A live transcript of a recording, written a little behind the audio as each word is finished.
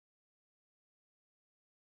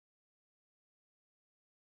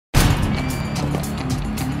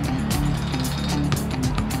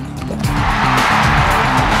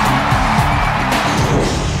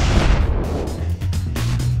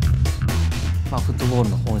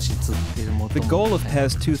The goal of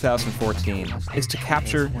PES 2014 is to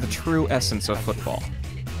capture the true essence of football.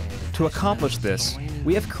 To accomplish this,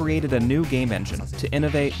 we have created a new game engine to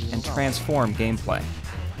innovate and transform gameplay.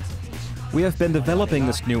 We have been developing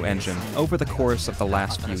this new engine over the course of the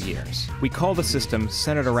last few years. We call the system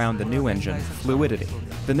centered around the new engine Fluidity.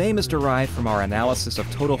 The name is derived from our analysis of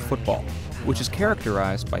total football, which is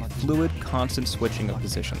characterized by fluid, constant switching of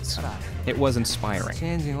positions. It was inspiring.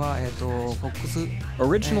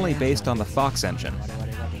 Originally based on the Fox engine,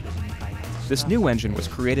 this new engine was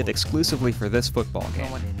created exclusively for this football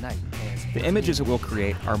game. The images it will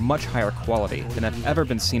create are much higher quality than have ever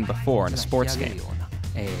been seen before in a sports game,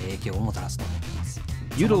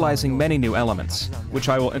 utilizing many new elements, which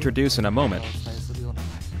I will introduce in a moment.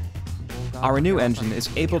 Our new engine is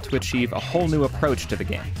able to achieve a whole new approach to the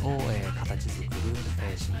game.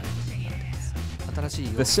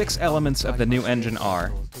 The 6 elements of the new engine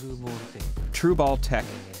are True Ball Tech,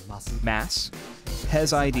 Mass,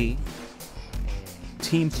 PES ID,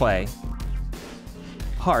 Team Play,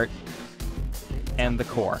 Heart, and the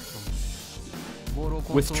Core.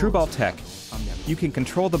 With True Ball Tech, you can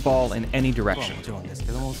control the ball in any direction.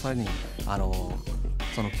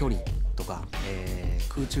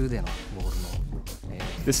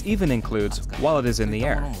 This even includes while it is in the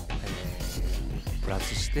air.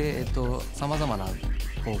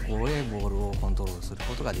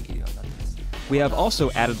 We have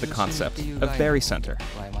also added the concept of Berry Center.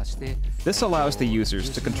 This allows the users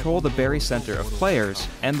to control the berry center of players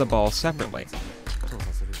and the ball separately,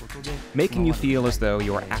 making you feel as though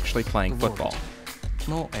you are actually playing football.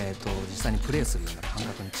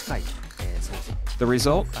 The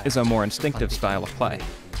result is a more instinctive style of play.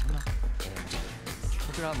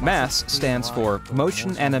 MAS stands for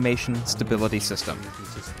Motion Animation Stability System.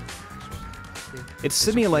 It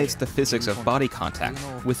simulates the physics of body contact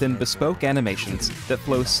within bespoke animations that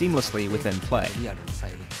flow seamlessly within play.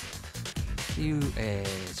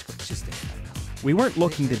 We weren't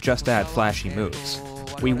looking to just add flashy moves.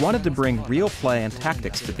 We wanted to bring real play and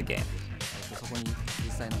tactics to the game.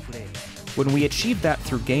 When we achieved that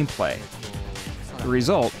through gameplay, the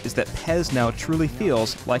result is that PES now truly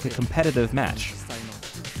feels like a competitive match,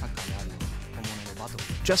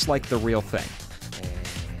 just like the real thing.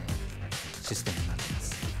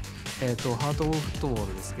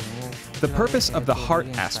 The purpose of the heart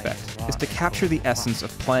aspect is to capture the essence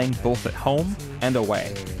of playing both at home and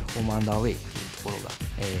away.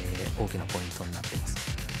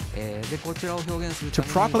 To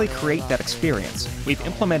properly create that experience, we've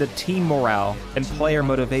implemented team morale and player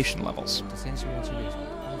motivation levels.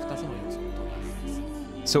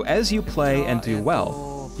 So as you play and do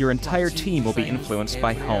well, your entire team will be influenced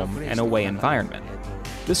by home and away environment.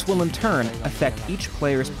 This will in turn affect each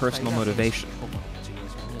player's personal motivation,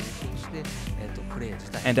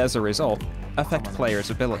 and as a result, affect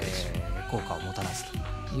players' abilities.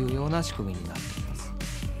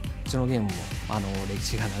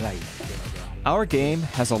 Our game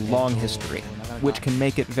has a long history, which can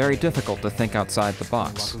make it very difficult to think outside the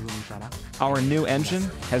box. Our new engine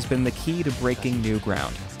has been the key to breaking new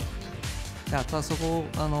ground.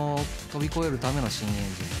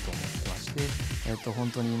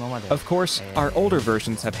 Of course, our older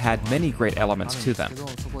versions have had many great elements to them,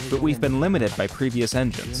 but we've been limited by previous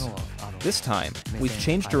engines. This time, we've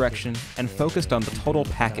changed direction and focused on the total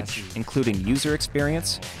package, including user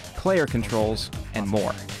experience, player controls, and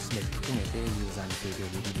more.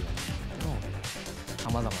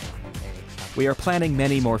 We are planning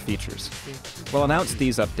many more features. We'll announce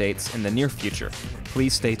these updates in the near future.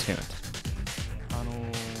 Please stay tuned.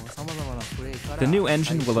 The new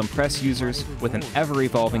engine will impress users with an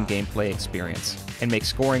ever-evolving gameplay experience and make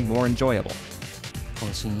scoring more enjoyable.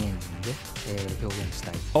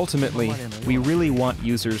 Ultimately, we really want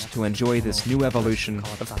users to enjoy this new evolution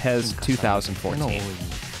of PES 2014.